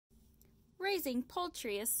Raising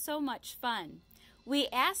poultry is so much fun. We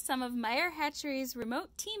asked some of Meyer Hatchery's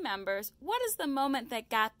remote team members what is the moment that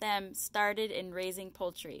got them started in raising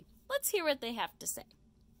poultry. Let's hear what they have to say.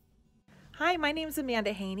 Hi, my name is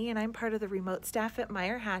Amanda Haney and I'm part of the remote staff at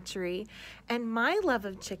Meyer Hatchery, and my love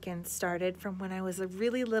of chickens started from when I was a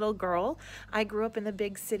really little girl. I grew up in the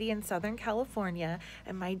big city in Southern California,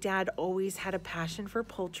 and my dad always had a passion for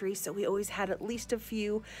poultry, so we always had at least a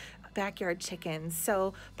few backyard chickens.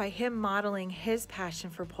 So by him modeling his passion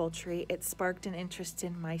for poultry, it sparked an interest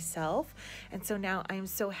in myself, and so now I'm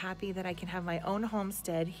so happy that I can have my own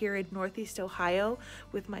homestead here in Northeast Ohio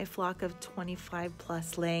with my flock of 25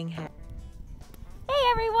 plus laying hens. Hey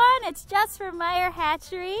everyone, it's Jess from Meyer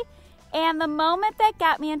Hatchery, and the moment that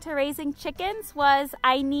got me into raising chickens was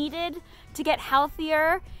I needed to get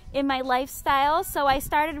healthier in my lifestyle, so I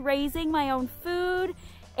started raising my own food,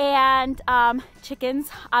 and chickens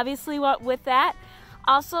obviously went with that.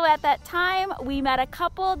 Also at that time, we met a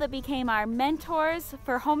couple that became our mentors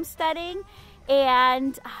for homesteading,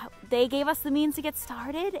 and they gave us the means to get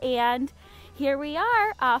started, and here we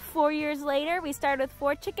are. 4 years later, we started with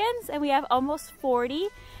 4 chickens, and we have almost 40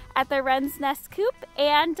 at the Wren's Nest coop,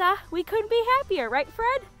 and we couldn't be happier, right,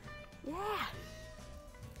 Fred? Yeah.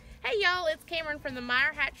 Hey y'all, it's Cameron from the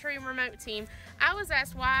Meyer Hatchery remote team. I was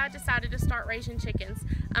asked why I decided to start raising chickens.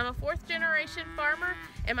 I'm a 4th generation farmer,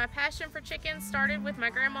 and my passion for chickens started with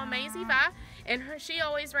my grandma Maisie Vi, and she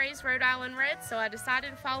always raised Rhode Island Reds, so I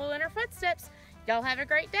decided to follow in her footsteps. Y'all have a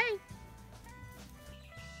great day.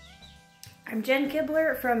 I'm Jen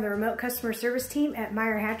Kibler from the remote customer service team at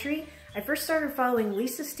Meyer Hatchery. I first started following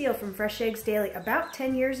Lisa Steele from Fresh Eggs Daily about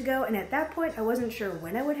 10 years ago, and at that point I wasn't sure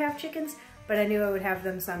when I would have chickens, but I knew I would have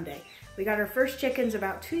them someday. We got our first chickens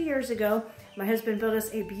about 2 years ago. My husband built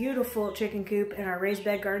us a beautiful chicken coop in our raised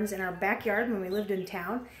bed gardens in our backyard when we lived in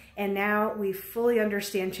town, and now we fully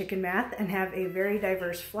understand chicken math and have a very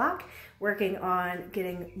diverse flock, working on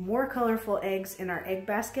getting more colorful eggs in our egg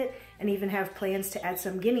basket, and even have plans to add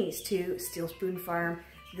some guineas to Steel Spoon Farm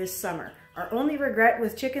this summer. Our only regret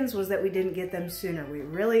with chickens was that we didn't get them sooner. We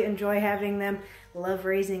really enjoy having them, love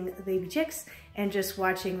raising baby chicks, and just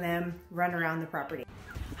watching them run around the property.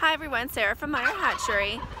 Hi everyone, Sarah from Meyer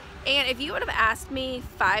Hatchery. And if you would have asked me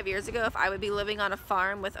 5 years ago if I would be living on a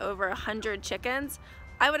farm with over 100 chickens,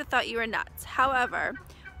 I would have thought you were nuts. However,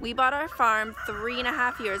 we bought our farm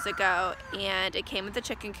 3.5 years ago, and it came with a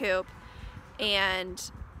chicken coop,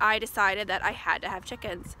 and I decided that I had to have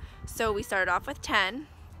chickens. So we started off with 10,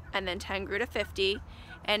 and then 10 grew to 50,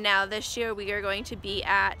 and now this year we are going to be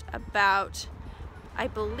at about, I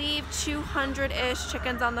believe, 200-ish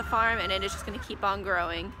chickens on the farm, and it is just going to keep on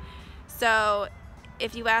growing. So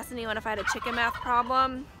if you asked anyone if I had a chicken math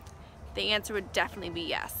problem, the answer would definitely be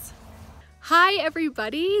yes. Hi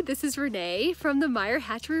everybody, this is Renee from the Meyer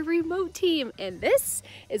Hatchery remote team, and this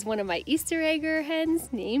is one of my Easter egger hens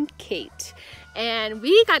named Kate. And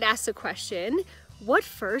we got asked a question, what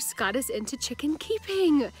first got us into chicken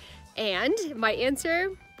keeping? And my answer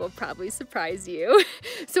will probably surprise you.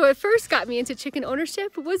 So what first got me into chicken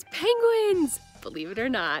ownership was penguins, believe it or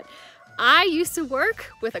not. I used to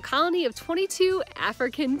work with a colony of 22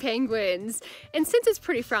 African penguins, and since it's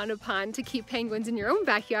pretty frowned upon to keep penguins in your own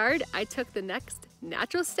backyard, I took the next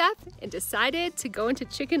natural step and decided to go into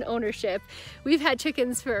chicken ownership. We've had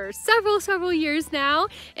chickens for several years now,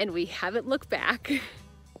 and we haven't looked back.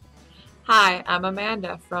 Hi, I'm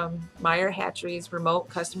Amanda from Meyer Hatchery's remote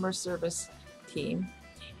customer service team.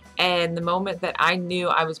 And the moment that I knew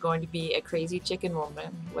I was going to be a crazy chicken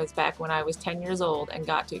woman was back when I was 10 years old and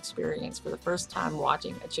got to experience for the first time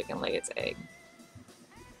watching a chicken lay its egg.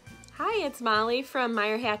 Hi, it's Molly from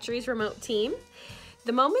Meyer Hatchery's remote team.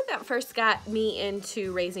 The moment that first got me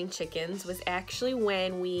into raising chickens was actually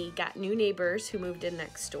when we got new neighbors who moved in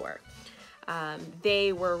next door.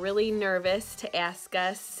 They were really nervous to ask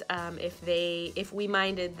us if we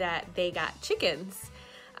minded that they got chickens.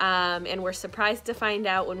 And we're surprised to find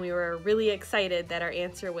out when we were really excited that our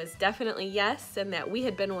answer was definitely yes, and that we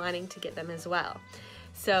had been wanting to get them as well.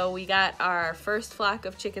 So we got our first flock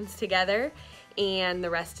of chickens together, and the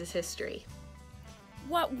rest is history.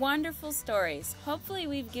 What wonderful stories. Hopefully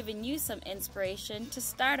we've given you some inspiration to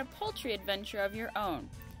start a poultry adventure of your own.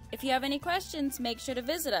 If you have any questions, make sure to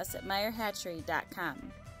visit us at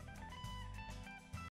meyerhatchery.com.